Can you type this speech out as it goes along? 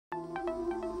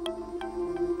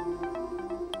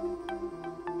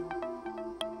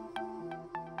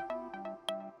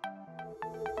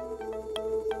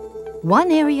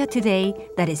One area today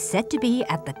that is said to be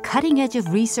at the cutting edge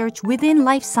of research within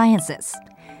life sciences,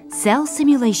 cell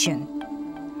simulation.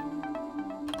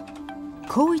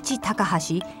 Koichi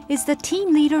Takahashi is the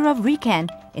team leader of RIKEN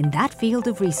in that field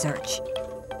of research.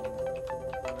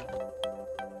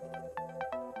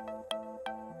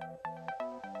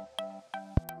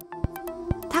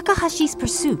 Takahashi's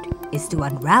pursuit is to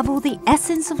unravel the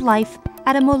essence of life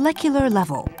at a molecular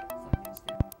level.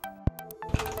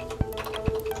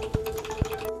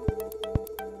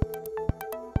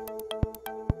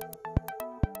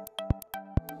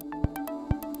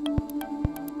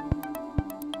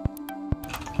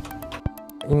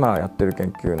 今やってる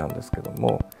研究なんですけど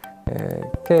も、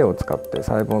K を使って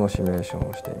細胞のシミュレーション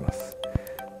をしています。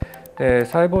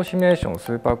細胞シミュレーションを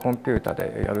スーパーコンピュータ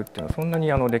でやるっていうのはそんなに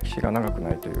歴史が長く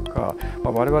ないというか、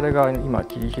我々が今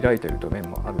切り開いている面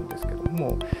もあるんですけど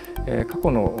も、過去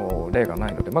の例がな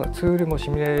いのでまだツールもシ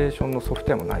ミュレーションのソフ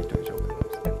トウェアもないという状況なんで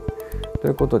すね。と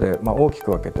いうことで、大きく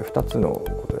分けて2つの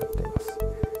ことをやっています。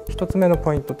1つ目の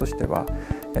ポイントとしては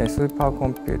スーパーコ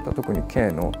ンピュータ特に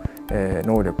K の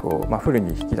能力をフル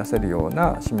に引き出せるよう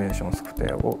なシミュレーションソフトウ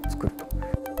ェアを作ると。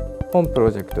本プ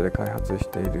ロジェクトで開発し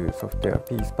ているソフトウェア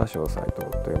P スパシャルサイト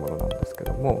というものなんですけ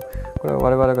ども、これは我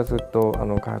々がずっと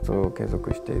開発を継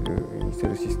続しているセ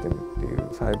ルシステムっていう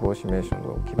細胞シミュレーション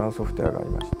の基盤ソフトウェアがあり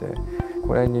まして、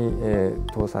これに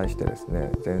搭載してです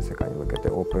ね、全世界に向けて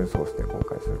オープンソースで公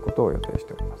開することを予定し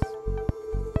ております。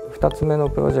2つ目の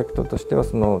プロジェクトとしては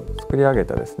その作り上げ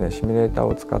たですねシミュレーター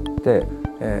を使って、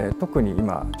特に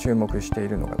今注目してい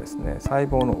るのがですね細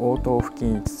胞の応答不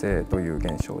均一性という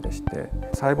現象でして、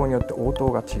細胞によって応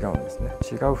答が違うんですね。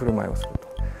違う振る舞いをすると。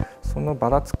そのば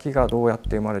らつきがどうやっ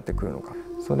て生まれてくるのか、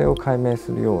それを解明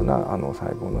するような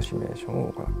細胞のシミュレーション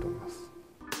を行っております。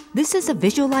 This is a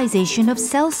visualization of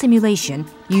cell simulation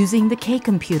using the K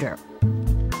computer.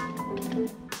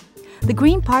 The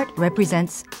green part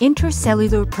represents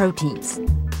intercellular proteins.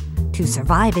 To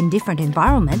survive in different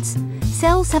environments,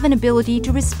 cells have an ability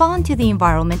to respond to the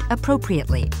environment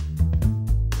appropriately.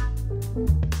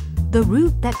 The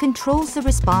route that controls the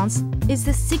response is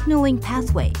the signaling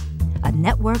pathway, a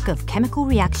network of chemical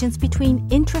reactions between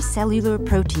intracellular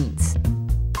proteins.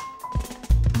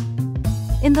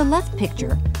 In the left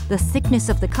picture, the thickness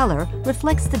of the color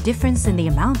reflects the difference in the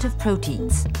amount of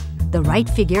proteins. The right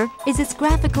figure is its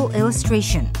graphical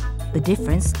illustration. The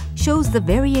difference shows the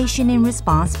variation in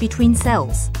response between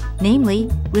cells, namely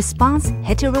response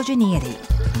heterogeneity.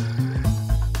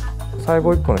 細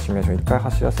胞1個のシミュレーション1回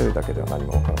走らせるだけでは何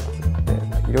も分からなく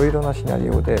て、いろいろなシナリ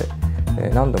オで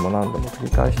何度も繰り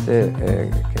返して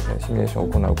シミュレーションを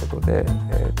行うことで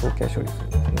統計処理する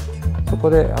んですね。そこ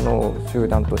で集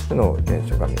団としての現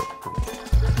象が見えてくる。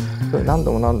何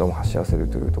度も走らせる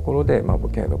というところで、K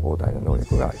の膨大な能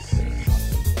力が必要になりま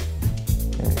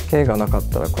す。K がなかっ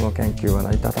たらこの研究は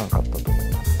成り立たなかったと思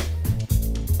います。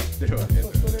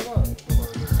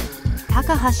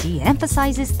Takahashi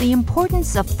emphasizes the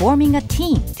importance of forming a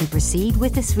team to proceed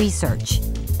with this research.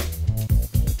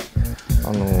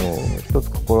 一つ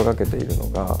心がけているの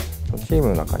が、チーム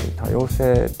の中に多様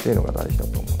性っていうのが大事だ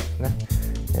と思うんですね。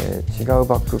違う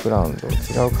バックグラウンド、違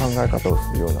う考え方を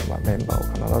するような、メンバー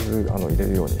を必ず入れ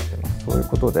るようにしています。そういう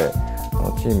ことで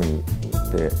チーム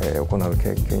で行う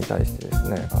研究に対してです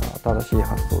ね、新しい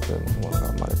発想というものが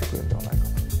生まれてくるんではないか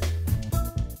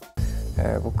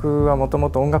と。僕はもとも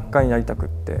と音楽家になりたくっ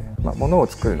て、ものを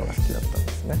作るのが好きだったん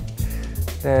ですね。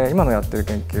で今のやってる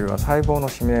研究は細胞の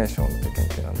シミュレーションという研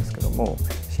究なんですけども、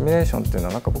シミュレーションっていうの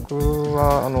は僕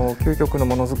は究極の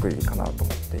ものづくりかなと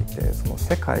思っていて、その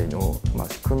世界の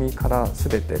仕組みから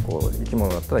全て生き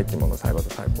物だったら生き物、細胞と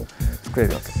細胞を作れ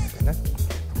るわけですよね。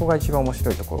そこが一番面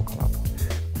白いところかなと。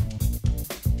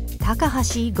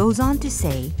Takahashi goes on to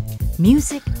say,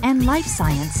 music and life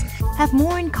science have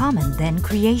more in common than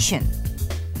creation.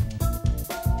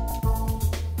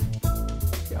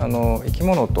 生き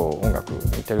物と音楽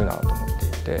似てるなと思っ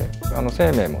ていて、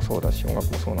生命もそうだし音楽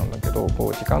もそうなんだけど、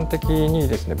時間的に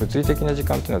ですね、物理的な時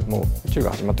間っていうのはもう宇宙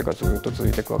が始まってからずっと続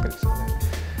いていくわけですよね。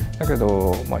だけ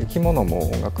ど、生き物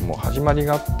も音楽も始まり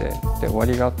があってで終わ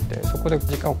りがあって、そこで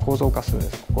時間を構造化するん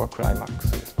です。ここはクライマック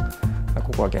スです。こ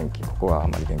こは元気、ここはあ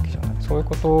まり元気じゃない。そういう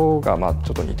ことがち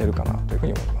ょっと似てるかなというふう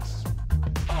に思います。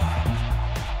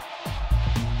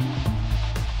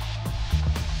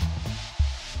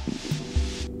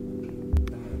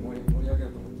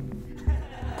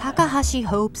Takahashi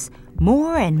hopes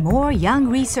more and more young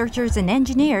researchers and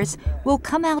engineers will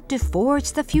come out to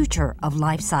forge the future of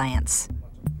life science.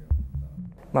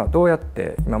 どうやっ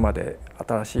て今まで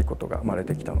新しいことが生まれ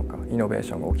てきたのか、イノベー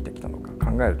ションが起きてきたのか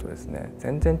考えるとですね、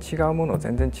全然違うものを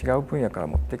全然違う分野から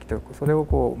持ってきて、それを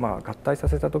こう、合体さ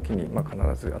せた時に、必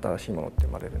ず新しいものって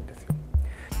生まれるんですよ。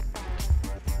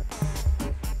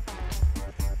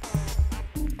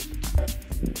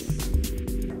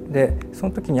でそ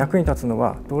の時に役に立つの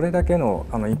はどれだけの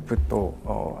インプット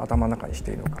を頭の中にし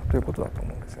ているのかということだと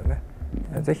思うんですよね。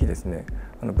ぜひですね、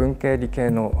文系理系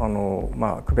の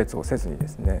区別をせずにで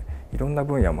すね、いろんな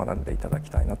分野を学んでいただき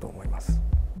たいなと思います。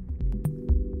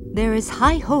There is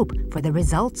high hope for the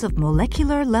results of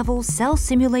molecular level cell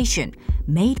simulation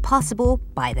made possible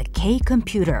by the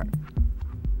K-computer.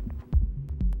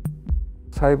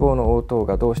 細胞の応答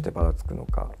がどうしてばらつくの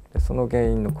か、その原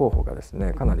因の候補がです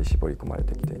ね、かなり絞り込まれ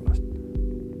てきています。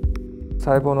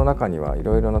細胞の中にはい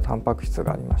ろいろなタンパク質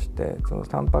がありまして、その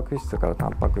タンパク質からタ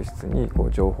ンパク質にこ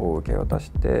う情報を受け渡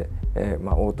して、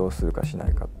応答するかしな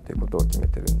いかっていうことを決め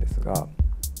てるんですが、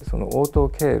その応答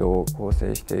経路を構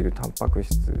成しているタンパク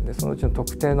質で、そのうちの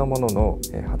特定のものの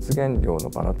発現量の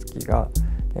ばらつきが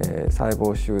細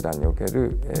胞集団におけ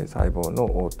る細胞の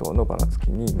応答のばらつ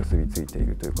きに結びついてい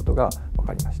るということが分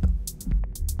かりました。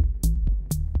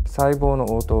細胞の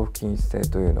応答不均一性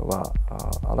というのは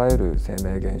あらゆる生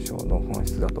命現象の本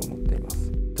質だと思っていま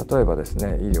す。例えばです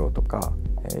ね、医療とか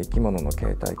生き物の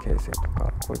形態形成と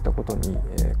か、こういったことに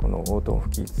この応答不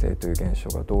均一性という現象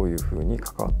がどういうふうに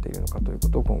関わっているのかというこ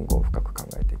とを今後深く考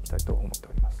えていきたいと思って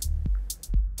おります。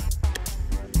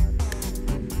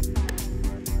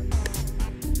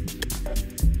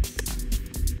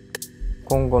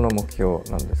今後の目標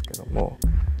なんですけども、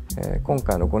今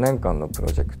回の5年間のプロ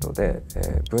ジェクトで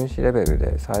分子レベル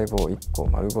で細胞1個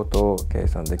丸ごと計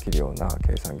算できるような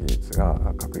計算技術が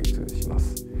確立しま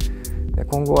す。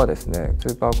今後はですね、ス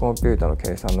ーパーコンピュータの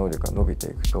計算能力が伸び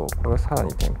ていくと、これをさら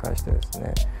に展開してです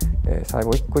ね、細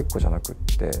胞一個一個じゃなくっ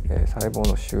て細胞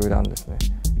の集団ですね、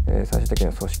最終的に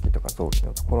は組織とか臓器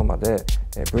のところまで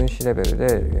分子レベル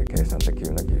で計算できる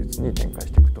ような技術に展開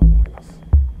していくと思います。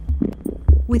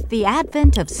With the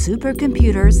advent of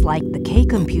supercomputers like the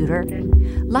K-computer,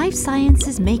 life science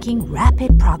is making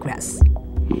rapid progress.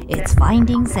 Its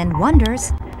findings and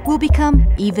wonders will become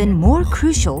even more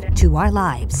crucial to our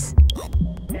lives.